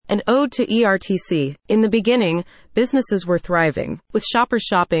An ode to ERTC. In the beginning, businesses were thriving. With shoppers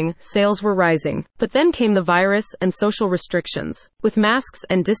shopping, sales were rising. But then came the virus and social restrictions, with masks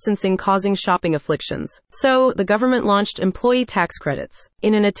and distancing causing shopping afflictions. So, the government launched employee tax credits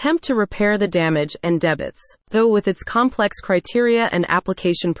in an attempt to repair the damage and debits. Though with its complex criteria and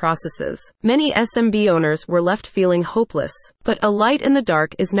application processes, many SMB owners were left feeling hopeless. But a light in the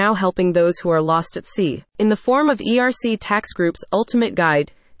dark is now helping those who are lost at sea, in the form of ERC Tax Group's Ultimate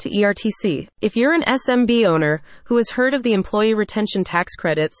Guide to ERTC. If you're an SMB owner who has heard of the Employee Retention Tax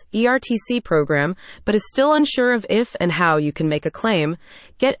Credits (ERTC) program but is still unsure of if and how you can make a claim,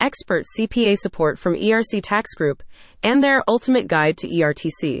 get expert CPA support from ERC Tax Group and their Ultimate Guide to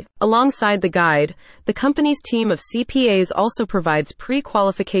ERTC. Alongside the guide, the company's team of CPAs also provides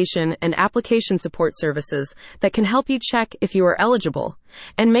pre-qualification and application support services that can help you check if you are eligible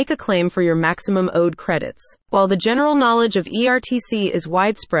and make a claim for your maximum owed credits. While the general knowledge of ERTC is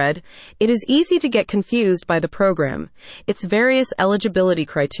widespread, it is easy to get confused by the program, its various eligibility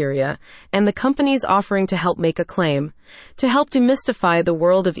criteria, and the company's offering to help make a claim. To help demystify the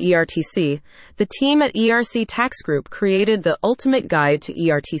world of ERTC, the team at ERC Tax Group created the Ultimate Guide to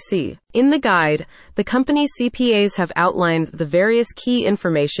ERTC. In the guide, the company's CPAs have outlined the various key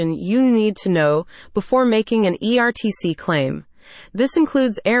information you need to know before making an ERTC claim. This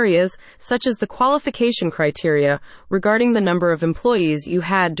includes areas such as the qualification criteria regarding the number of employees you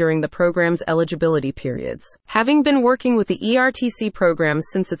had during the program's eligibility periods. Having been working with the ERTC program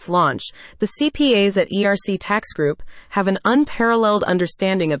since its launch, the CPAs at ERC Tax Group have an unparalleled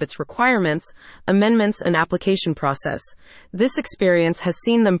understanding of its requirements, amendments, and application process. This experience has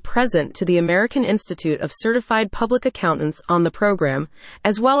seen them present to the American Institute of Certified Public Accountants on the program,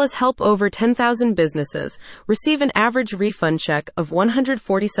 as well as help over 10,000 businesses receive an average refund check of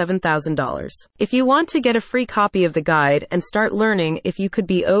 $147,000. If you want to get a free copy of the guide and start learning if you could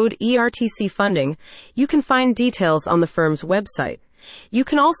be owed ERTC funding, you can find details on the firm's website. You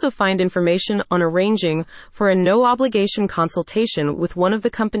can also find information on arranging for a no-obligation consultation with one of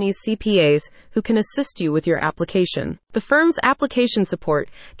the company's CPAs who can assist you with your application. The firm's application support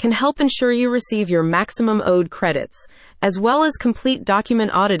can help ensure you receive your maximum owed credits, as well as complete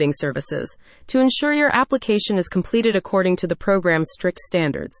document auditing services to ensure your application is completed according to the program's strict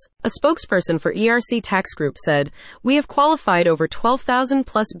standards. A spokesperson for ERC Tax Group said, "We have qualified over 12,000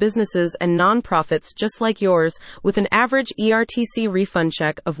 plus businesses and nonprofits just like yours with an average ERTC refund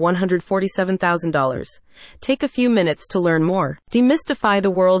check of $147,000. Take a few minutes to learn more. Demystify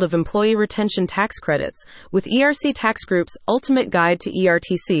the world of employee retention tax credits with ERC Tax Group's Ultimate Guide to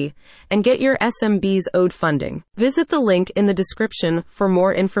ERTC and get your SMB's owed funding." Visit the link in the description for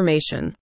more information.